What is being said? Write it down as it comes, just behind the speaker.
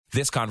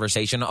This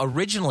conversation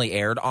originally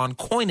aired on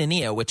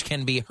Koinonia, which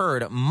can be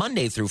heard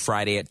Monday through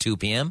Friday at 2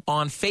 p.m.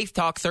 on Faith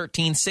Talk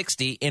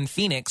 1360 in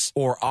Phoenix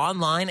or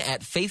online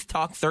at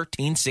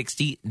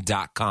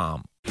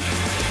faithtalk1360.com.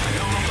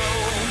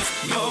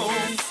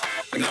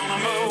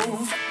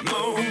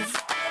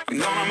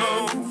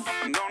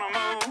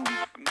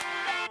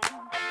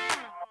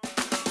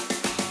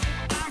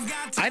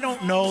 I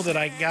don't know that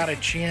I got a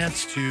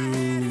chance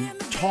to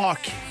talk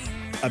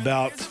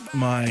about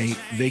my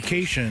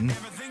vacation,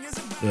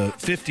 the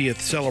 50th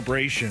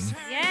celebration.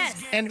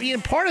 Yes.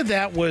 And part of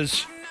that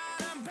was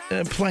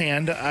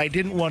planned. I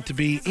didn't want to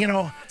be,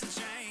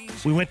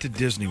 we went to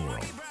Disney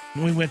World.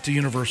 We went to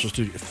Universal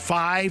Studios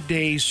 5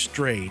 days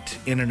straight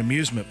in an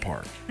amusement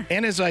park.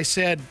 And as I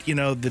said,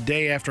 the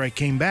day after I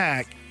came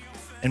back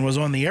and was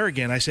on the air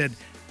again, I said,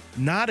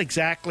 not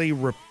exactly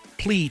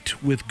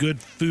replete with good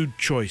food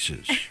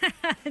choices.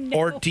 No.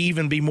 Or to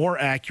even be more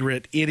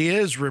accurate, it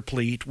is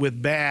replete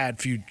with bad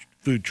food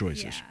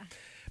choices. Yeah.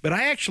 But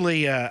I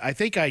actually, I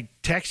think I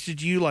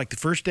texted you like the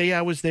first day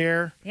I was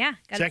there. Yeah.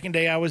 Second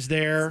day I was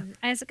there.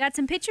 I got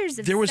some pictures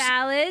of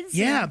salads.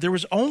 Yeah, there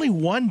was only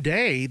one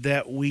day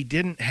that we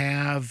didn't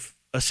have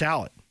a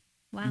salad.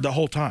 Wow. The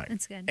whole time.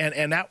 That's good.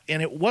 And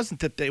it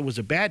wasn't that it was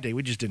a bad day.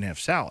 We just didn't have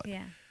salad.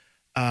 Yeah.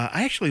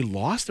 I actually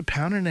lost 1.5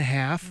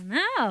 pounds.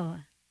 No.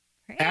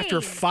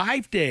 After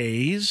 5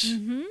 days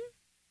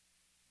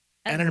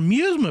at an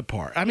amusement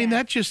park. I mean,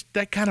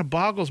 that kind of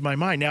boggles my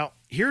mind. Now,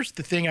 here's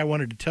the thing I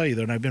wanted to tell you,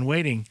 though, and I've been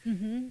waiting.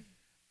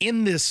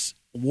 In this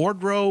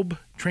wardrobe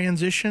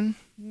transition,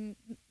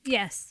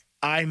 yes,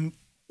 I'm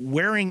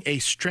wearing a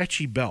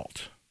stretchy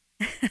belt.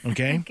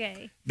 Okay?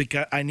 Okay.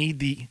 Because I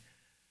need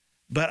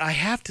but I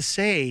have to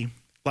say,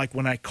 like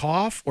when I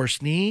cough or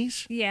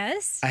sneeze,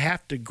 yes, I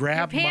have to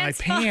grab my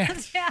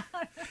pants down.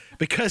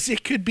 because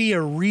it could be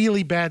a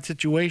really bad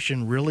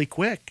situation really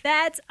quick.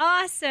 That's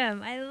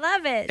awesome. I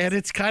love it. And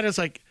it's kind of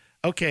like,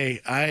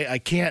 okay,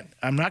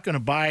 I'm not going to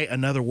buy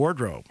another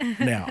wardrobe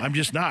now. I'm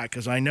just not,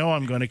 because I know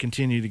I'm going to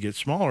continue to get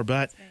smaller.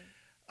 But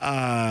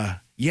yeah,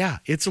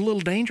 it's a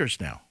little dangerous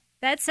now.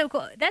 That's so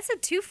cool. That's a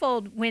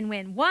twofold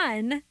win-win.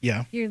 One,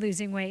 you're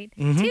losing weight.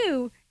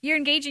 Two, you're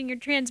engaging your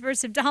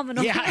transverse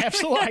abdominal. Yeah,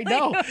 absolutely. I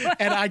know.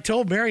 And I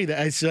told Mary that.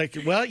 I was like,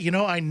 well,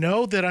 I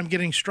know that I'm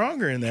getting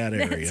stronger in that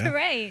area. That's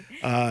right.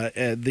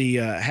 The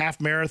half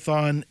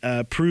marathon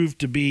proved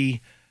to be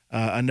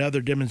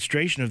another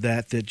demonstration of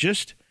that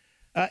just,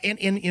 and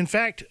in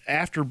fact,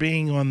 after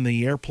being on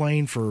the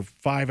airplane for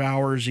 5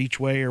 hours each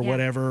way or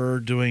whatever,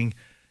 doing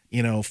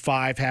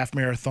 5 half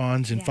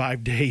marathons in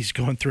 5 days,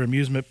 going through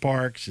amusement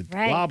parks, and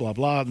blah, blah,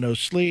 blah, no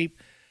sleep.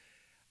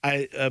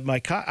 I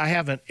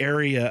have an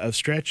area of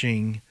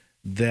stretching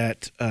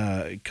that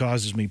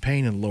causes me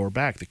pain in the lower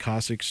back, the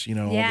coccyx,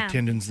 all the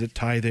tendons that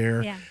tie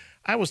there. Yeah.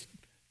 I was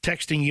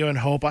texting you and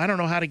Hope, I don't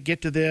know how to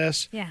get to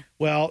this. Yeah.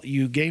 Well,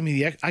 you gave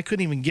me I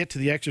couldn't even get to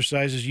the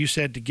exercises you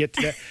said to get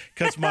to that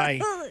because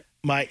my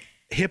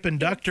hip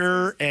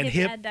inductor and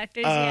hip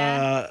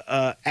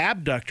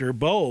abductor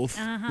both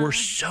were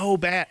so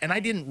bad. And I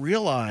didn't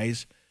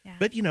realize,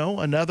 but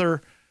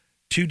another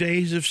 2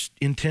 days of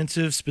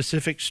intensive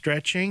specific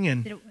stretching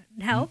and did it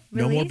help?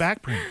 No more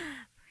back pain.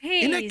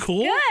 Isn't that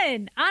cool?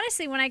 Good.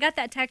 Honestly, when I got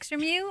that text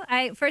from you,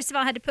 I first of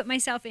all had to put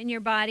myself in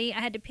your body. I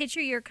had to picture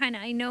your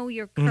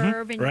your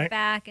curve in your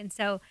back. And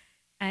so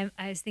I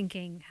was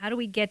thinking, how do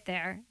we get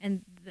there?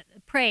 And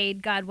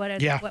prayed, God, what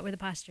were the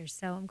postures?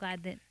 So I'm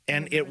glad that.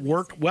 And it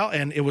worked well.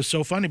 And it was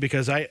so funny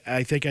because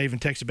I think I even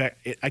texted back.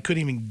 I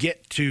couldn't even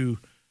get to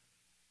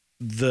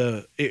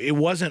it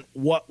wasn't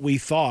what we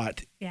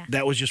thought. Yeah.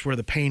 That was just where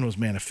the pain was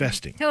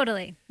manifesting.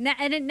 Totally.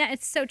 And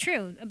it's so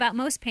true about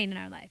most pain in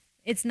our life.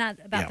 It's not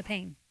about the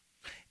pain.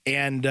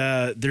 And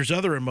there's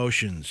other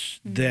emotions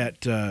that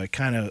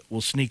kind of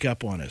will sneak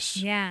up on us.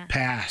 Yeah.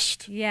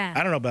 Past. Yeah.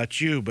 I don't know about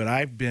you, but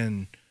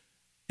in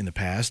the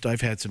past,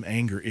 I've had some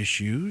anger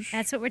issues.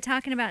 That's what we're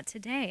talking about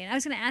today. And I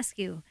was going to ask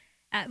you,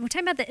 we're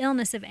talking about the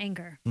illness of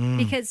anger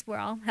because we're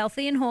all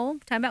healthy and whole. We're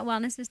talking about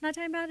wellness. It's not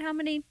talking about how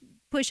many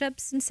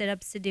push-ups and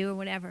sit-ups to do or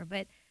whatever,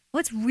 but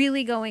what's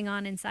really going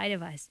on inside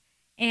of us.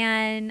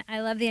 And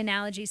I love the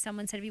analogy.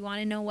 Someone said, if you want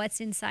to know what's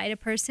inside a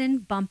person,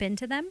 bump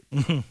into them.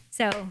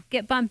 So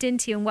get bumped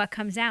into and what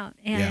comes out.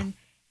 And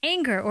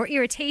anger or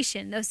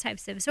irritation, those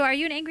types of. So are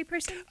you an angry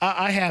person?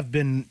 I have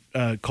been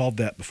called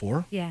that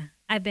before. Yeah,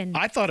 I've been.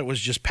 I thought it was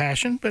just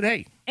passion, but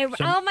hey.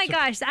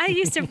 Gosh, I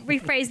used to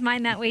rephrase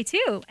mine that way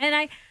too.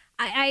 And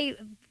I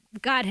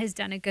God has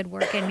done a good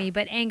work in me,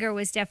 but anger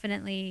was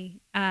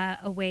definitely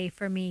a way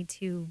for me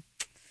to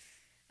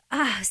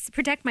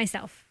protect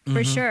myself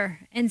for sure.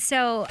 And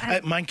so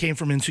mine came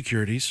from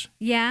insecurities.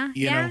 Yeah.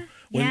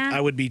 When I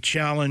would be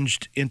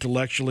challenged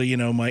intellectually,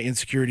 my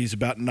insecurities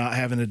about not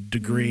having a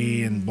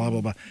degree and blah,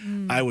 blah, blah,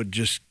 I would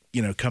just,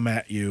 come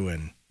at you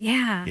and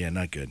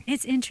not good.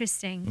 It's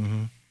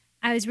interesting.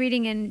 I was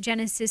reading in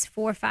Genesis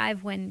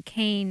 4:5 when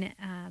Cain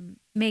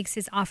makes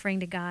his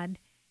offering to God,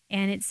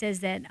 and it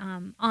says that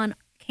on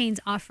Cain's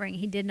offering,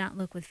 he did not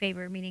look with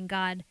favor, meaning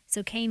God.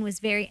 So Cain was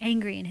very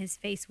angry and his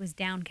face was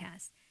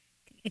downcast.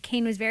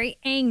 Cain was very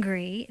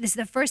angry. This is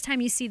the first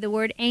time you see the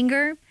word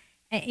anger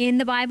in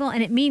the Bible,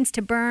 and it means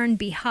to burn,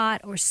 be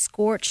hot, or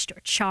scorched, or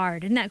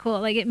charred. Isn't that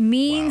cool? Like it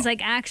means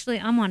like actually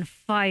I'm on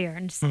fire,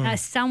 and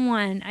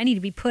someone I need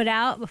to be put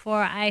out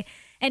before I.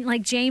 And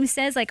like James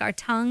says, like our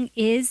tongue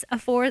is a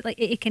forest. Like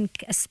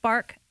a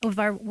spark of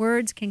our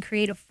words can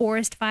create a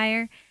forest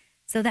fire.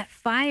 So that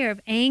fire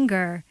of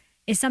anger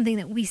is something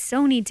that we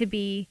so need to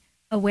be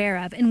aware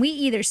of, and we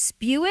either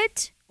spew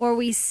it or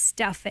we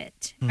stuff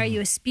it. Are you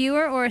a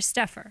spewer or a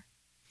stuffer?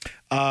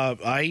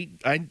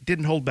 I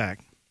didn't hold back.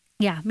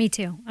 Yeah, me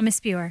too. I'm a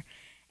spewer.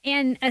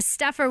 And a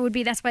stuffer would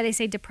be, that's why they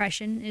say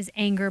depression is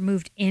anger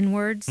moved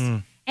inwards.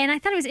 And I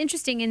thought it was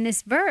interesting in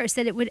this verse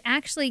that it would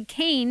actually,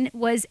 Cain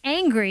was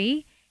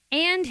angry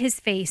and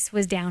his face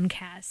was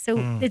downcast.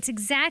 So it's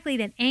exactly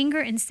that anger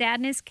and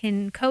sadness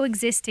can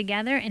coexist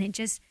together, and it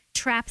just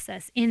traps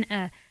us in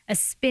a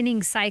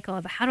spinning cycle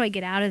of how do I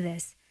get out of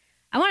this?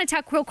 I want to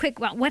talk real quick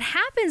about what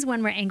happens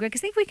when we're angry,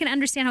 because I think we can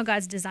understand how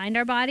God's designed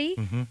our body,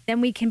 then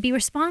we can be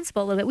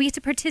responsible a little bit. We get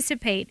to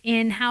participate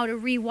in how to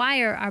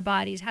rewire our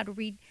bodies, how to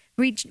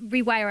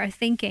rewire our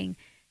thinking.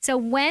 So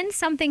when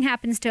something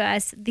happens to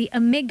us, the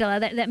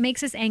amygdala, that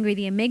makes us angry,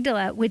 the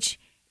amygdala, which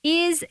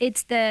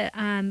it's the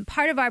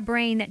part of our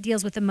brain that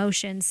deals with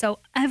emotions. So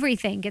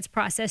everything gets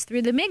processed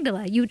through the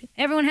amygdala.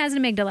 Everyone has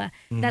an amygdala.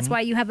 That's why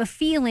you have a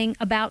feeling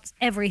about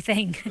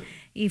everything.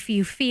 If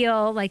you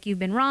feel like you've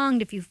been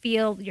wronged, if you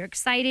feel you're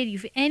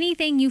excited,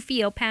 anything you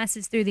feel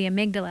passes through the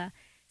amygdala.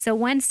 So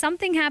when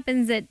something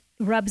happens that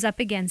rubs up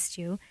against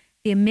you,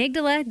 the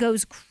amygdala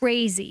goes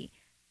crazy.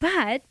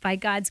 But by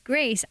God's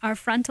grace, our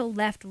frontal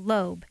left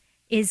lobe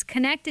is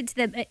connected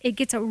to it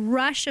gets a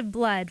rush of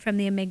blood from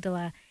the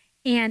amygdala,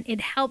 and it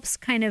helps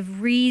kind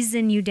of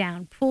reason you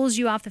down, pulls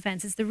you off the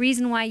fence. It's the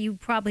reason why you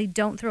probably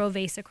don't throw a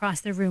vase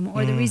across the room,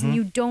 or the reason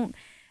you don't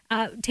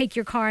take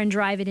your car and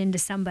drive it into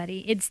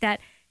somebody. It's that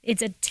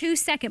it's a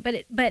 2-second,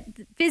 but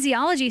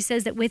physiology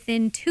says that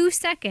within 2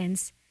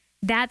 seconds,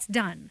 that's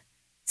done.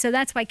 So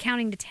that's why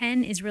counting to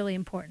 10 is really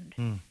important.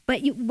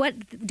 But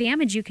what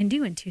damage you can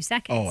do in 2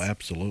 seconds. Oh,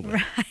 absolutely.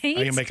 Right?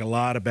 I can make a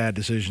lot of bad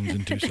decisions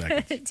in 2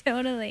 seconds.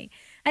 Totally.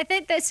 I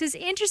think this is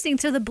interesting.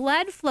 So the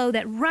blood flow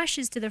that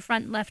rushes to the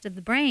front left of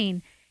the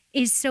brain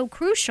is so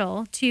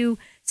crucial to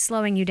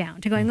slowing you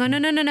down, to going, oh,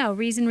 no,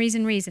 reason.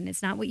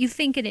 It's not what you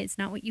think it is, it's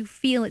not what you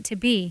feel it to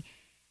be.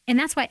 And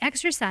that's why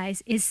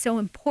exercise is so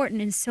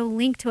important and so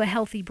linked to a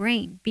healthy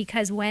brain,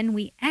 because when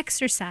we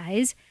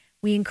exercise,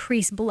 we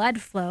increase blood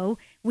flow.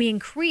 We're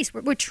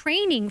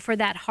training for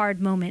that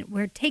hard moment.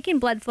 We're taking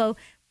blood flow,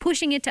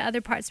 pushing it to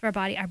other parts of our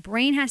body. Our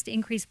brain has to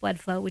increase blood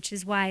flow, which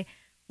is why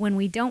when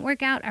we don't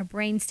work out, our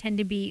brains tend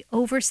to be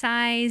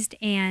oversized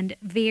and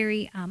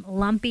very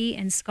lumpy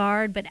and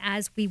scarred. But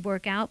as we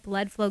work out,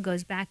 blood flow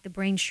goes back. The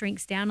brain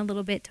shrinks down a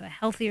little bit to a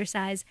healthier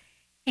size.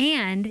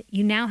 And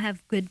you now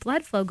have good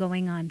blood flow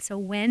going on. So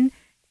when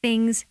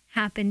things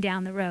happen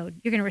down the road,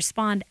 you're going to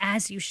respond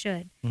as you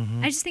should.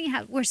 I just think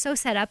we're so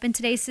set up in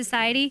today's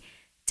society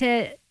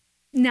to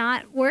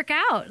not work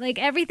out. Like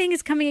everything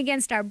is coming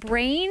against our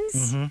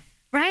brains,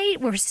 right?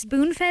 We're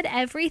spoon-fed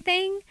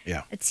everything,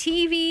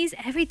 TVs,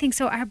 everything.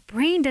 So our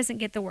brain doesn't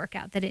get the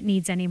workout that it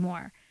needs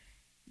anymore.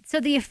 So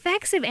the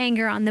effects of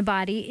anger on the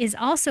body is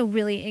also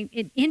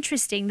really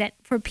interesting, that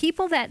for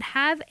people that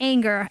have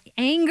anger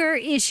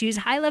issues,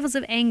 high levels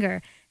of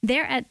anger,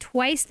 they're at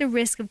twice the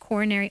risk of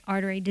coronary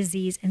artery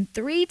disease and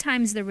 3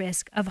 times the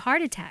risk of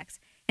heart attacks.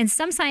 And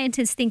some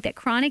scientists think that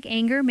chronic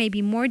anger may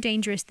be more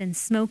dangerous than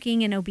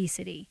smoking and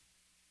obesity.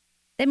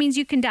 That means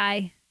you can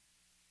die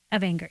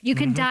of anger. You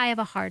can die of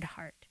a hard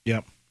heart.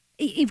 Yep.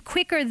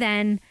 Quicker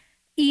than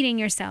eating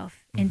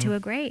yourself into a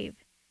grave.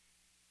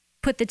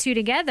 Put the two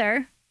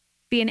together,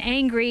 be an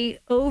angry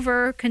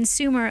over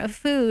consumer of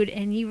food,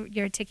 and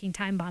you're a ticking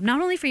time bomb,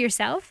 not only for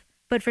yourself,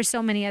 but for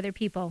so many other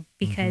people,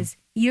 because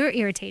you're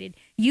irritated.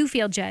 You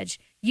feel judged.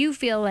 You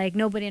feel like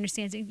nobody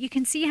understands it. You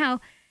can see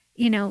how,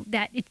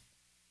 that it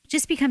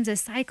just becomes a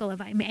cycle of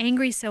I'm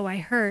angry, so I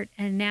hurt,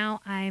 and now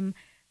I'm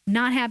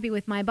not happy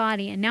with my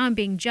body, and now I'm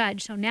being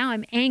judged, so now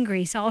I'm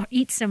angry, so I'll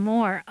eat some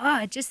more.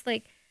 Just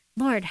like,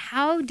 Lord,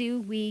 how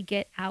do we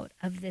get out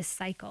of this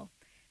cycle?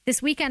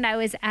 This weekend I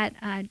was at,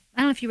 I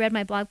don't know if you read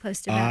my blog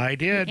post about I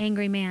did. The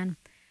angry man.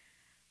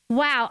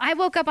 Wow. I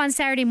woke up on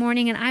Saturday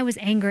morning and I was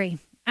angry.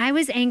 I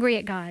was angry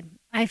at God.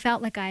 I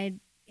felt like I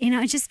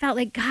just felt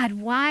like, God,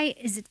 why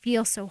does it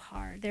feel so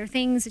hard? There are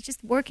things that's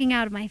just working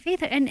out of my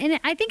faith. And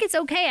I think it's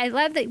okay. I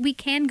love that we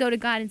can go to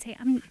God and say,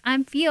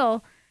 I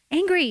feel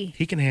angry.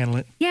 He can handle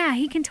it. Yeah,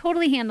 he can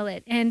totally handle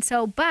it. And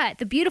so, but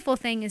the beautiful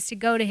thing is to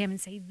go to him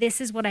and say,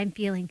 this is what I'm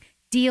feeling.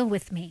 Deal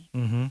with me.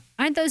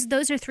 Aren't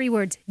those are 3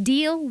 words?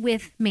 Deal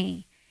with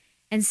me.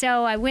 And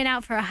so I went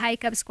out for a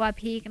hike up Squaw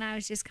Peak, and I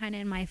was just kind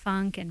of in my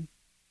funk. And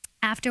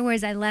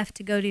afterwards, I left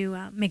to go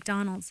to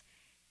McDonald's.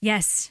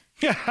 Yes,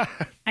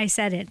 I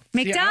said it.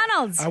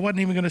 McDonald's. I wasn't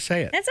even going to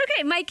say it. That's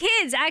okay. My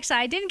kids, actually,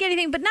 I didn't get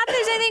anything, but not that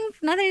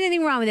there's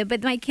anything wrong with it.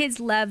 But my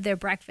kids love their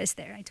breakfast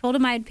there. I told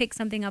them I'd pick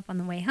something up on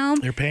the way home.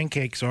 Their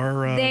pancakes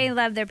are. They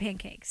love their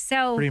pancakes.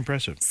 So pretty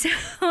impressive. So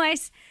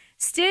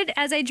stood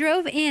as I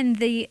drove in.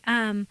 The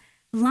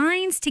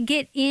lines to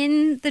get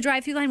in the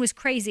drive-through line was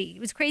crazy. It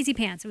was crazy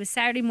pants. It was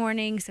Saturday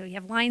morning, so you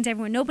have lines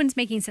everywhere. No one's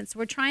making sense. So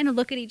we're trying to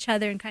look at each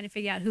other and kind of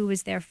figure out who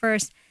was there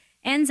first.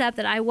 Ends up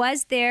that I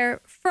was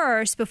there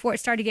first before it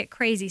started to get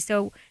crazy.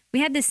 So we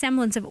had this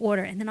semblance of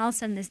order, and then all of a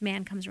sudden this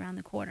man comes around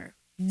the corner,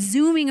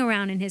 zooming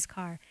around in his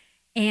car,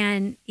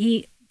 and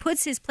he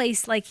puts his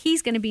place like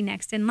he's going to be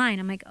next in line.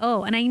 I'm like,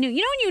 oh, and I knew,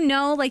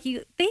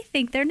 they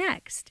think they're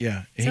next.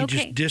 Yeah, he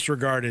just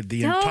disregarded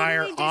the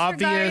entire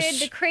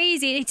obvious. The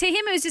crazy. To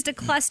him, it was just a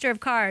cluster of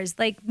cars.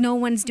 Like no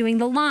one's doing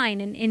the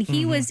line, and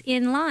he was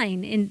in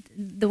line in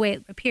the way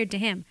it appeared to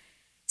him.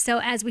 So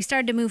as we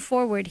started to move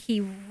forward,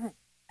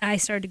 I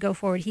started to go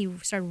forward. He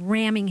started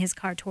ramming his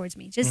car towards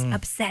me, just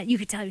upset. You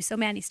could tell he was so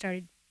mad. He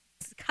started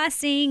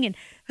cussing and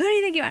who do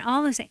you think you are?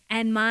 All those things.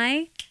 And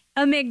my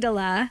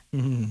amygdala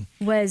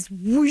was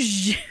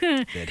whoosh.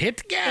 It hit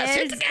the gas.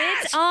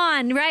 It's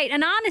on, right?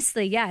 And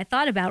honestly, I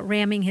thought about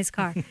ramming his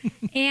car.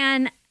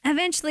 And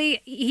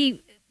eventually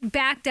he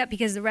backed up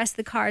because the rest of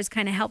the cars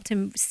kind of helped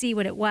him see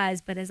what it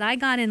was. But as I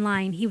got in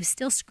line, he was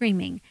still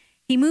screaming.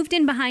 He moved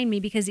in behind me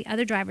because the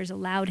other drivers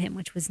allowed him,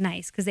 which was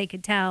nice because they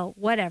could tell,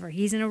 whatever,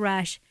 he's in a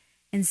rush.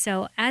 And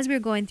so as we were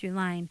going through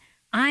line,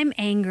 I'm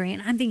angry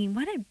and I'm thinking,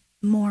 what a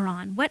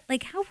moron.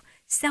 How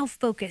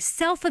self-focused,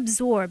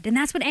 self-absorbed. And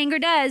that's what anger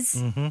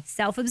does.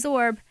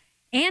 Self-absorb.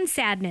 And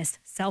sadness,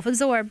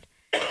 self-absorbed.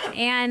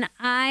 And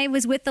I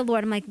was with the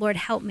Lord. I'm like, Lord,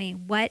 help me.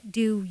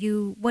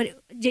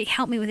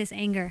 Help me with this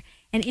anger.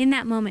 And in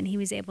that moment, he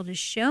was able to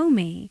show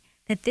me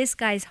that this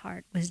guy's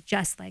heart was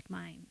just like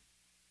mine.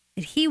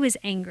 That he was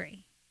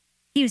angry.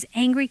 He was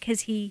angry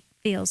because he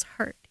feels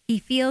hurt. He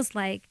feels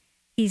like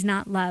he's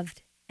not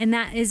loved. And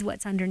that is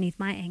what's underneath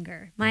my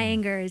anger. My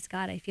anger is,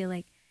 God, I feel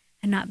like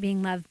I'm not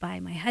being loved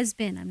by my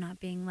husband. I'm not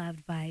being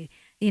loved by,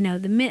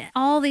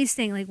 all these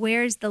things. Like,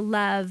 where's the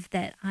love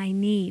that I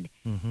need?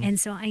 And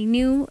so I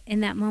knew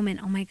in that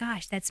moment, oh my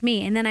gosh, that's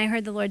me. And then I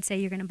heard the Lord say,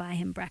 you're going to buy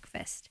him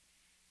breakfast.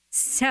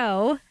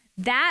 So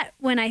that,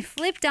 when I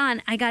flipped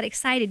on, I got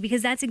excited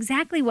because that's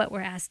exactly what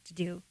we're asked to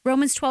do.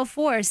 Romans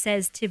 12:4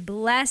 says to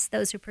bless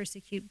those who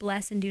persecute,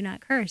 bless and do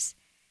not curse.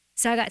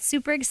 So I got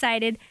super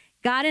excited,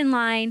 got in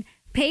line,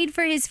 paid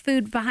for his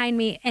food behind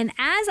me. And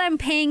as I'm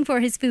paying for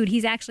his food,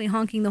 he's actually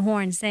honking the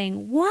horn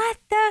saying, what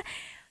the,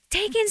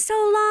 taking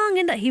so long?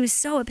 And he was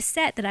so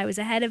upset that I was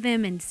ahead of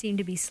him and seemed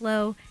to be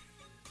slow.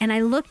 And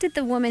I looked at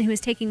the woman who was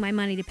taking my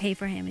money to pay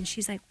for him. And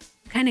she's like,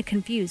 kind of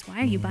confused.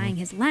 Why are you buying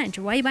his lunch?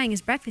 Or why are you buying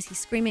his breakfast? He's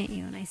screaming at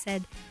you. And I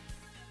said,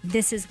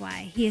 this is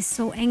why. He is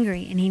so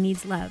angry and he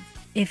needs love.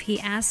 If he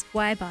asks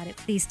why I bought it,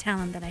 please tell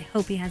him that I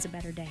hope he has a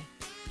better day.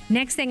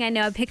 Next thing I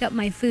know, I pick up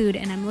my food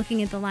and I'm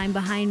looking at the line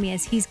behind me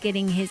as he's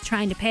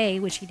trying to pay,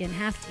 which he didn't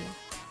have to.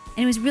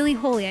 And it was really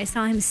holy. I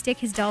saw him stick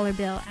his dollar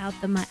bill out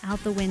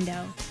the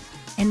window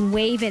and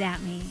wave it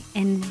at me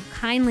and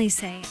kindly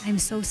say, I'm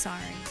so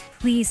sorry.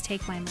 Please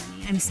take my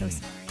money. I'm so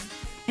sorry.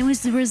 It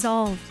was the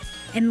resolve.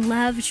 And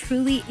love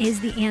truly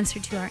is the answer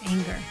to our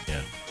anger.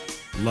 Yeah.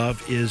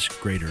 Love is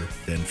greater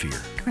than fear.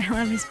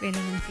 Love is greater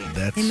than fear.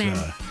 That's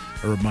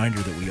a reminder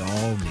that we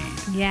all need.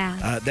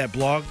 Yeah. That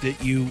blog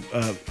that you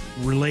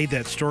relayed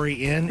that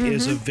story in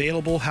is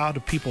available. How do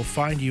people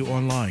find you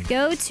online?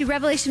 Go to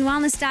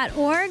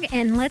revelationwellness.org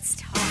and let's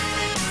talk.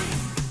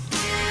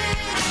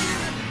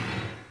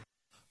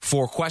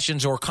 For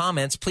questions or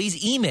comments,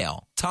 please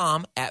email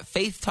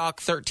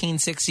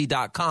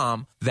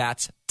Tom@faithtalk1360.com.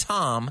 That's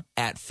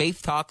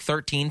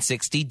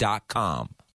Tom@faithtalk1360.com.